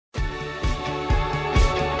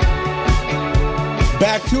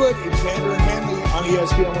Back to it. It's Andrew and Hanley on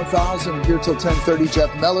ESPN 1000. Here till 10:30. Jeff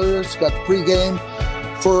Miller's got the pregame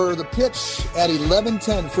for the pitch at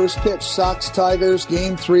 11:10. First pitch, Sox-Tigers,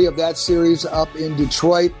 Game 3 of that series up in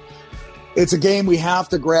Detroit. It's a game we have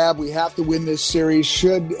to grab. We have to win this series.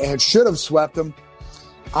 Should have swept them,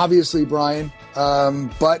 obviously, Brian.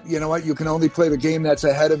 But you know what? You can only play the game that's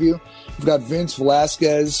ahead of you. We've got Vince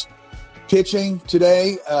Velasquez pitching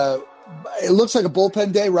today. It looks like a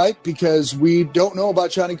bullpen day, right? Because we don't know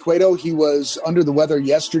about Johnny Cueto. He was under the weather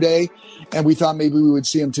yesterday, and we thought maybe we would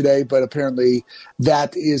see him today, but apparently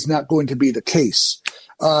that is not going to be the case.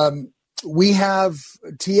 We have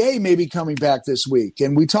TA maybe coming back this week,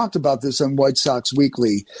 and we talked about this on White Sox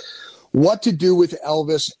Weekly. What to do with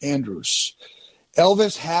Elvis Andrus.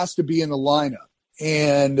 Elvis has to be in the lineup,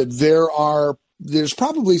 and there's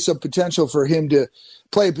probably some potential for him to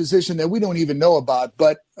play a position that we don't even know about.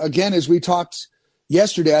 But again, as we talked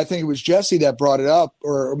yesterday, I think it was Jesse that brought it up,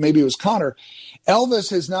 or maybe it was Connor. Elvis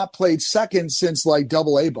has not played second since like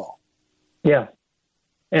AA ball. Yeah.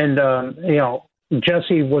 And,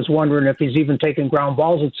 Jesse was wondering if he's even taking ground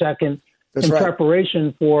balls at second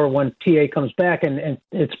preparation for when TA comes back. And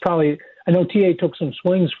it's probably, I know TA took some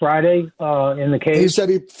swings Friday in the cage. He said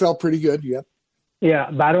he felt pretty good. Yep.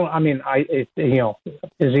 Yeah, but is he a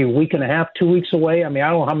week and a half, 2 weeks away? I mean,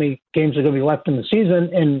 I don't know how many games are going to be left in the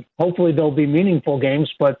season, and hopefully they'll be meaningful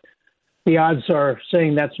games, but the odds are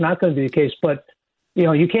saying that's not going to be the case. But,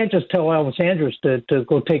 you can't just tell Elvis Andrus to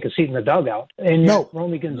go take a seat in the dugout. And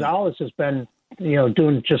Romy Gonzalez has been,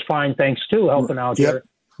 doing just fine, thanks to helping out here.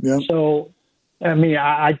 Yep. So, I mean,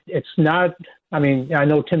 I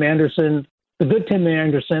know Tim Anderson, the good Tim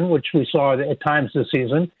Anderson, which we saw at times this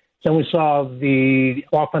season. Then we saw the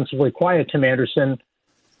offensively quiet Tim Anderson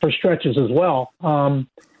for stretches as well.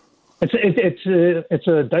 It's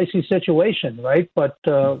a dicey situation, right? But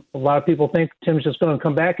a lot of people think Tim's just going to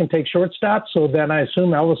come back and take shortstop. So then I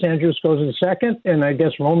assume Elvis Andrus goes to the second, and I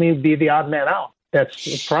guess Romy would be the odd man out.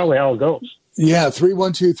 That's probably how it goes. Yeah,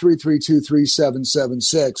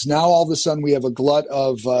 312-332-3776. Now all of a sudden we have a glut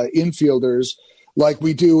of infielders like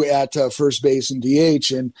we do at first base and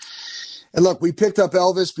DH. And look, we picked up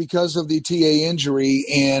Elvis because of the TA injury,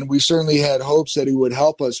 and we certainly had hopes that he would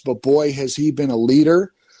help us. But, boy, has he been a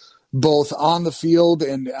leader, both on the field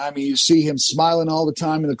and, you see him smiling all the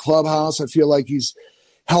time in the clubhouse. I feel like he's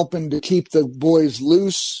helping to keep the boys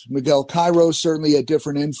loose. Miguel Cairo certainly a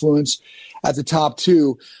different influence at the top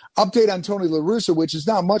two. Update on Tony La Russa, which is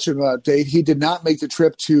not much of an update. He did not make the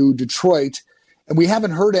trip to Detroit. And we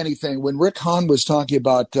haven't heard anything. When Rick Hahn was talking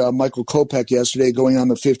about Michael Kopech yesterday going on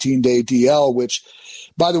the 15-day DL, which,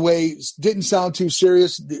 by the way, didn't sound too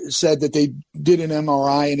serious, said that they did an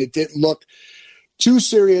MRI and it didn't look too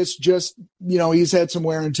serious. Just, he's had some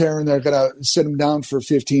wear and tear and they're going to sit him down for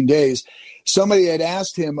 15 days. Somebody had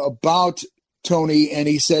asked him about Tony and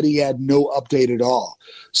he said he had no update at all.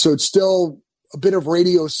 So it's still a bit of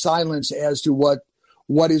radio silence as to what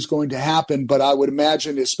is going to happen. But I would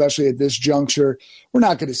imagine, especially at this juncture, we're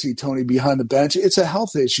not going to see Tony behind the bench. It's a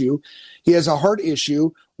health issue. He has a heart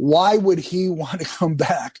issue. Why would he want to come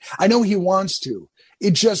back? I know he wants to.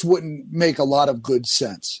 It just wouldn't make a lot of good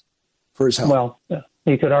sense for his health. Well,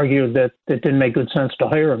 you could argue that it didn't make good sense to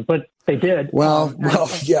hire him, but they did. Well,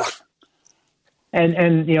 yeah.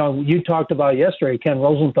 And you talked about yesterday, Ken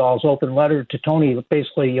Rosenthal's open letter to Tony,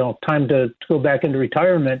 basically, time to go back into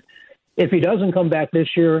retirement. If he doesn't come back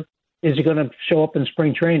this year, is he going to show up in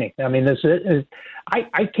spring training? I mean,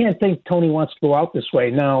 I can't think Tony wants to go out this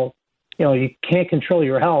way. Now, you can't control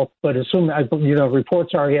your health, but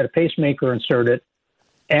reports are he had a pacemaker inserted,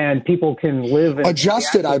 and people can live and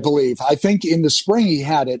adjusted. I believe. I think in the spring he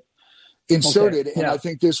had it inserted, and I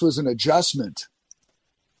think this was an adjustment.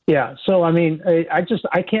 Yeah. So I mean,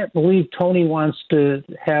 I can't believe Tony wants to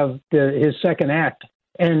have his second act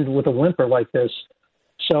end with a whimper like this.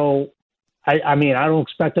 So. I don't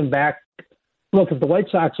expect him back. Look, if the White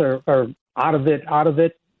Sox are out of it,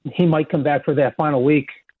 he might come back for that final week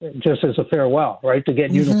just as a farewell, right, to get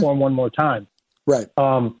in uniform one more time. Right.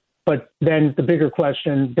 But then the bigger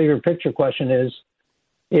picture question is,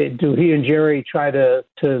 do he and Jerry try to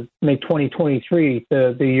make 2023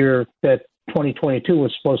 the year that 2022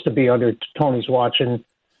 was supposed to be under Tony's watch? And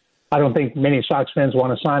I don't think many Sox fans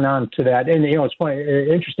want to sign on to that. And, it's funny,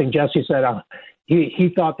 interesting, Jesse said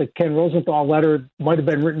he thought the Ken Rosenthal letter might have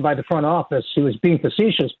been written by the front office. He was being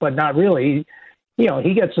facetious, but not really.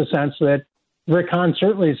 He gets the sense that Rick Hahn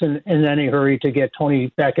certainly isn't in any hurry to get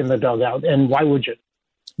Tony back in the dugout. And why would you?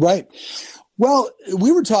 Right. Well,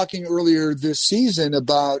 we were talking earlier this season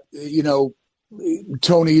about,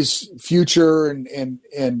 Tony's future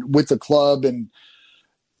and with the club and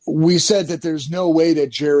we said that there's no way that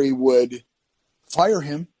Jerry would fire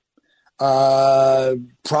him.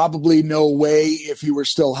 Probably no way if he were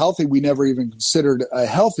still healthy. We never even considered a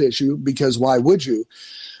health issue because why would you?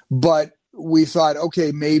 But we thought,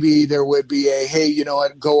 okay, maybe there would be hey, you know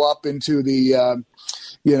what, go up into the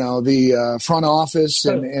front office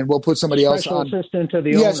and we'll put somebody else on. Special assistant to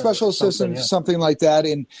the owner. Special assistant, something like that.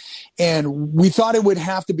 And we thought it would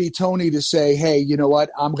have to be Tony to say, hey, you know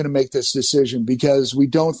what, I'm going to make this decision because we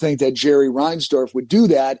don't think that Jerry Reinsdorf would do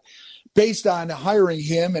that based on hiring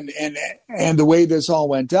him and the way this all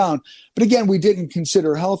went down. But again, we didn't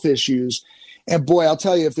consider health issues. And boy, I'll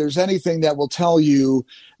tell you, if there's anything that will tell you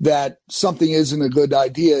that something isn't a good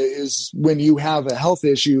idea is when you have a health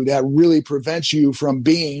issue that really prevents you from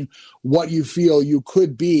being what you feel you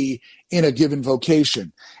could be in a given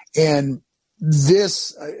vocation. And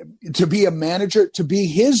this, to be a manager, to be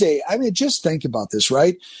his age, I mean, just think about this,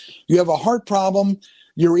 right? You have a heart problem.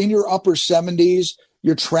 You're in your upper 70s.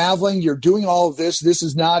 You're traveling, you're doing all of this. This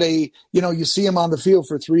is not you see him on the field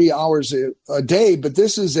for 3 hours a day, but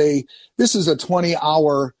this is a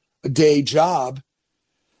 20-hour a day job.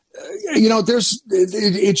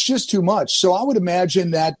 It's just too much. So I would imagine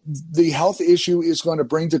that the health issue is going to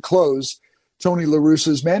bring to close Tony La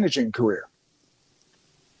Russa's managing career.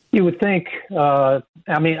 You would think, again,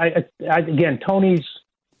 Tony's,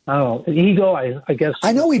 I don't know, ego, I guess.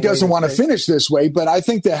 I know he doesn't want to finish this way, but I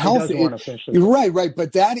think the health – right.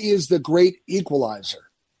 But that is the great equalizer,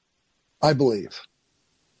 I believe.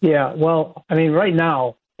 Yeah, well, I mean, right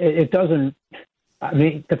now, it doesn't – I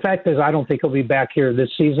mean, the fact is I don't think he'll be back here this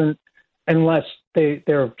season unless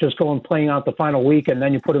they're just playing out the final week and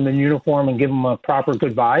then you put him in uniform and give him a proper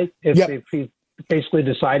goodbye. If he basically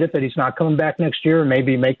decided that he's not coming back next year and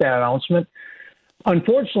maybe make that announcement.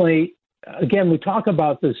 Unfortunately – again, we talk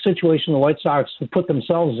about the situation the White Sox have put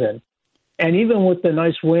themselves in. And even with the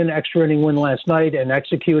nice extra inning win last night and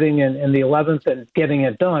executing in the 11th and getting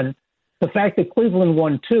it done, the fact that Cleveland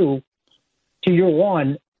won 2 to your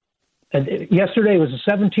 1, and yesterday was a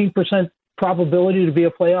 17% probability to be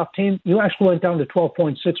a playoff team. You actually went down to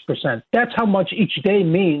 12.6%. That's how much each day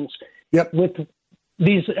means. Yep. With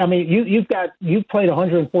these, I mean, you've played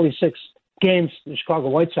 146 games, the Chicago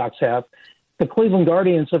White Sox have. The Cleveland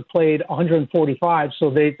Guardians have played 145,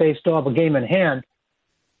 so they still have a game in hand.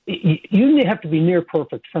 You have to be near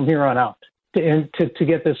perfect from here on out to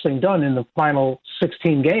get this thing done in the final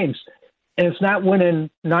 16 games. And it's not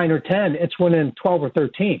winning 9 or 10, it's winning 12 or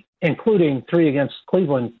 13, including 3 against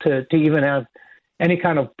Cleveland to even have any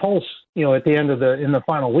kind of pulse, at the end of in the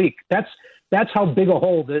final week. That's how big a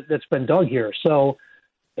hole that's been dug here. So,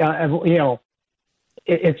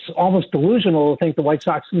 it's almost delusional to think the White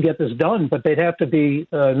Sox can get this done, but they'd have to be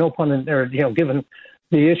no pun intended, given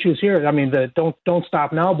the issues here. I mean, the don't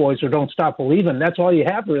stop now, boys, or don't stop believing. That's all you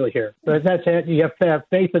have really here. But that's it. You have to have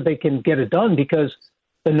faith that they can get it done because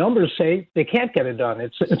the numbers say they can't get it done.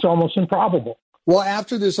 It's almost improbable. Well,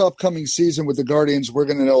 after this upcoming season with the Guardians, we're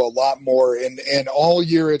going to know a lot more. And all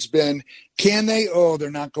year it's been, can they? Oh, they're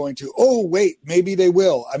not going to. Oh, wait, maybe they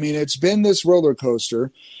will. I mean, it's been this roller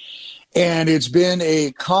coaster. And it's been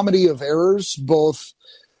a comedy of errors, both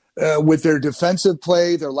with their defensive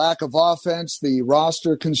play, their lack of offense, the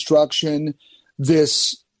roster construction,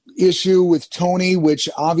 this issue with Tony, which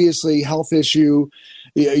obviously health issue,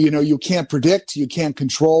 you can't predict, you can't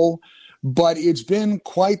control. But it's been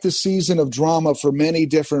quite the season of drama for many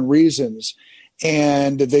different reasons.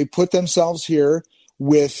 And they put themselves here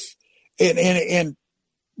with and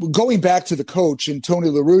going back to the coach and Tony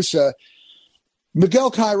La Russa,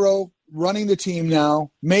 Miguel Cairo, running the team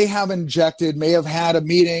now, may have had a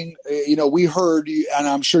meeting. We heard, and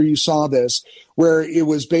I'm sure you saw this, where it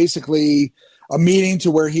was basically a meeting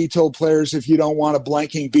to where he told players, if you don't want a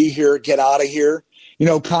blanking be here, get out of here.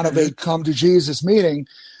 Kind of a come to Jesus meeting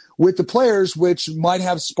with the players, which might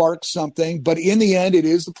have sparked something. But in the end, it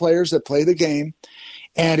is the players that play the game,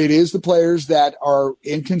 and it is the players that are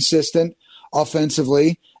inconsistent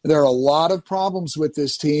offensively. There are a lot of problems with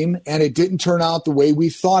this team, and it didn't turn out the way we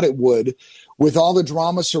thought it would. With all the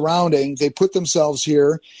drama surrounding, they put themselves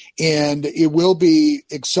here, and it will be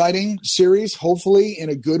exciting series, hopefully in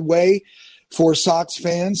a good way for Sox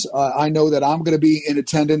fans. I know that I'm going to be in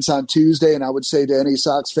attendance on Tuesday, and I would say to any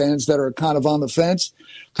Sox fans that are kind of on the fence,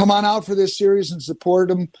 come on out for this series and support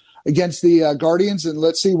them against the Guardians, and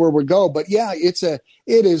let's see where we go. But yeah, it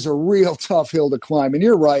is a real tough hill to climb. And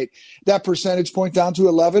you're right, that percentage point down to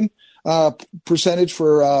 11 percentage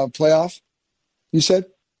for playoff. You said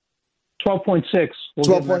 12.6.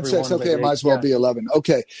 12.6. Okay, it might as well be 11.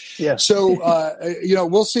 Okay, yeah. So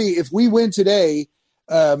we'll see if we win today.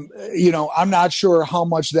 I'm not sure how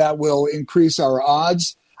much that will increase our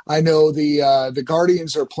odds. I know the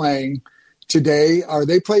Guardians are playing today. Are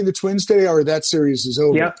they playing the Twins today, or that series is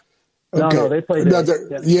over? Yeah. Okay. No, they play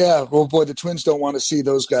today. Yeah. Well, boy, the Twins don't want to see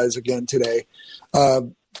those guys again today.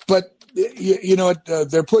 But you know what?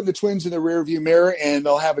 They're putting the Twins in the rearview mirror, and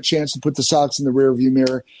they'll have a chance to put the Sox in the rearview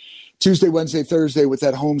mirror Tuesday, Wednesday, Thursday with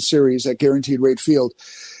that home series at Guaranteed Rate Field.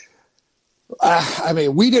 I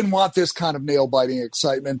mean, we didn't want this kind of nail-biting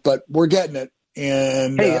excitement, but we're getting it,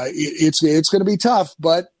 and it's going to be tough.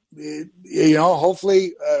 But you know,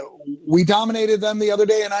 hopefully, we dominated them the other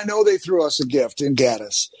day, and I know they threw us a gift in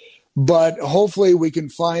Gaddis. But hopefully we can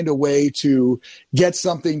find a way to get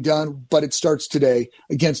something done. But it starts today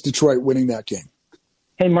against Detroit, winning that game.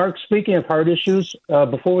 Hey, Mark, speaking of heart issues,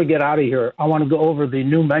 before we get out of here, I want to go over the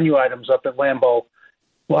new menu items up at Lambeau.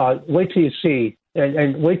 Wait till you see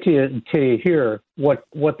and wait till you hear what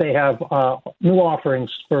they have, new offerings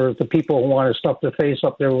for the people who want to stuff their face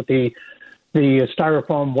up there with the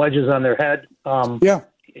styrofoam wedges on their head.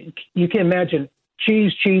 You can imagine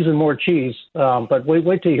cheese, and more cheese. But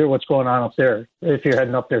wait till you hear what's going on up there if you're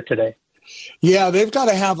heading up there today. Yeah, they've got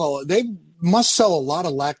to they must sell a lot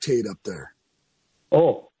of Lactaid up there.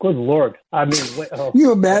 Oh, good Lord. I mean, can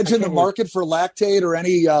you imagine the market for Lactaid or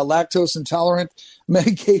any lactose intolerant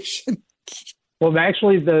medication? Well,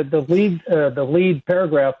 actually, the lead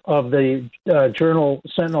paragraph of the Journal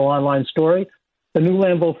Sentinel online story, the new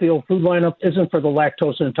Lambeau Field food lineup isn't for the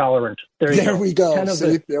lactose intolerant. There we go. 10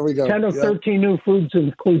 of 13 new foods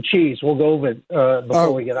include cheese. We'll go over it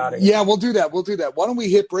before we get out of here. Yeah, we'll do that. Why don't we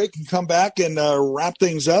hit break and come back and wrap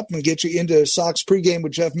things up and get you into Sox pregame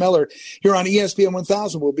with Jeff Meller here on ESPN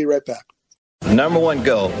 1000. We'll be right back. The number one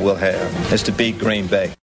goal we'll have is to beat Green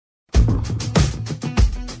Bay.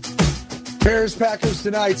 Bears-Packers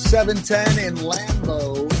tonight, 7:10 in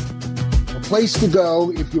Lambeau. Place to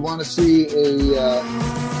go if you want to see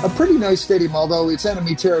a pretty nice stadium, although it's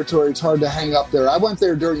enemy territory. It's hard to hang up there. I went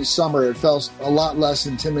there during summer. It felt a lot less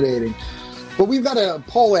intimidating. But we've got a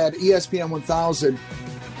poll at ESPN 1000.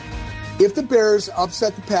 If the Bears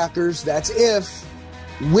upset the Packers, that's if,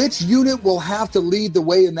 which unit will have to lead the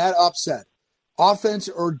way in that upset? Offense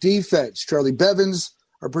or defense? Charlie Bevins,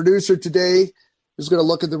 our producer today, is going to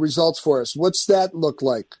look at the results for us. What's that look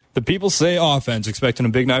like? The people say offense, expecting a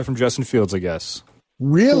big night from Justin Fields, I guess.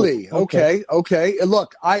 Really? Okay.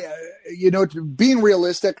 Look, being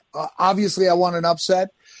realistic, obviously I want an upset.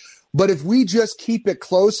 But if we just keep it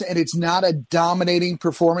close and it's not a dominating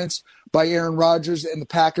performance by Aaron Rodgers and the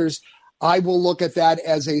Packers, I will look at that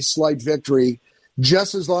as a slight victory,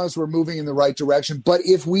 just as long as we're moving in the right direction. But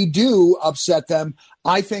if we do upset them,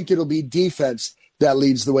 I think it'll be defense that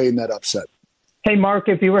leads the way in that upset. Hey, Mark,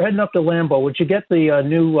 if you were heading up to Lambeau, would you get the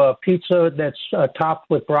new pizza that's topped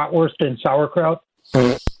with bratwurst and sauerkraut?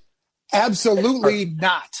 Absolutely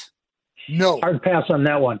not. No. Hard pass on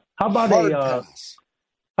that one. How about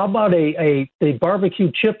a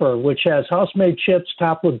barbecue chipper, which has house-made chips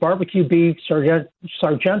topped with barbecue beef,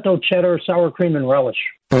 Sargento cheddar, sour cream, and relish?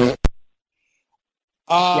 Hold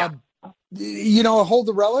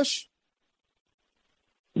the relish.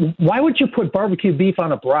 Why would you put barbecue beef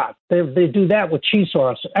on a brat? They do that with cheese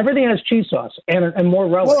sauce. Everything has cheese sauce and more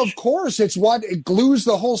relish. Well, of course. It's what it glues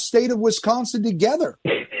the whole state of Wisconsin together.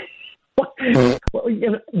 Well,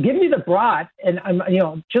 give me the brat, and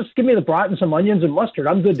just give me the brat and some onions and mustard.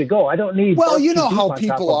 I'm good to go. I don't need. Well, you know how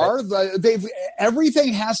people are.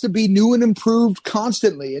 Everything has to be new and improved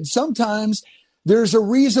constantly, and sometimes there's a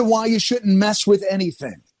reason why you shouldn't mess with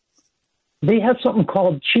anything. They have something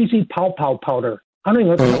called cheesy pow pow powder. I don't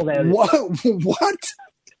even know what that is. What?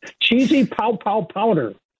 Cheesy pow pow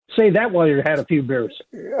powder. Say that while you had a few beers.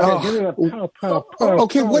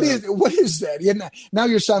 Okay, what is that? Now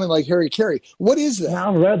you're sounding like Harry Carey. What is that?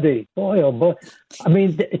 Now ready. Boy, oh boy. I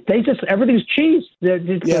mean, they just, everything's cheese.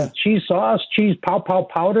 Cheese sauce, cheese pow pow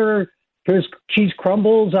powder. Here's cheese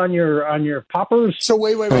crumbles on your poppers. So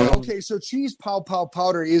wait. Okay, so cheese pow pow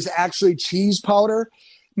powder is actually cheese powder?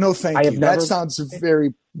 No, thank you. That sounds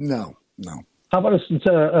very, no. How about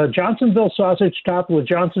a Johnsonville sausage topped with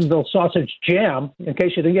Johnsonville sausage jam, in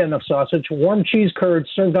case you didn't get enough sausage, warm cheese curds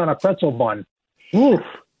served on a pretzel bun. Oof.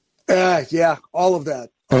 Yeah, all of that.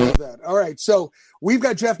 All right, so we've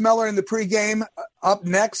got Jeff Meller in the pregame. Up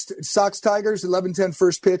next, Sox Tigers, 11:10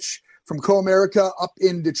 first pitch from Co-America up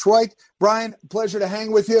in Detroit. Brian, pleasure to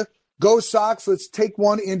hang with you. Go Sox. Let's take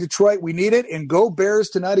one in Detroit. We need it. And go Bears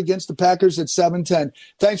tonight against the Packers at 7:10.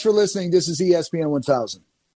 Thanks for listening. This is ESPN 1000.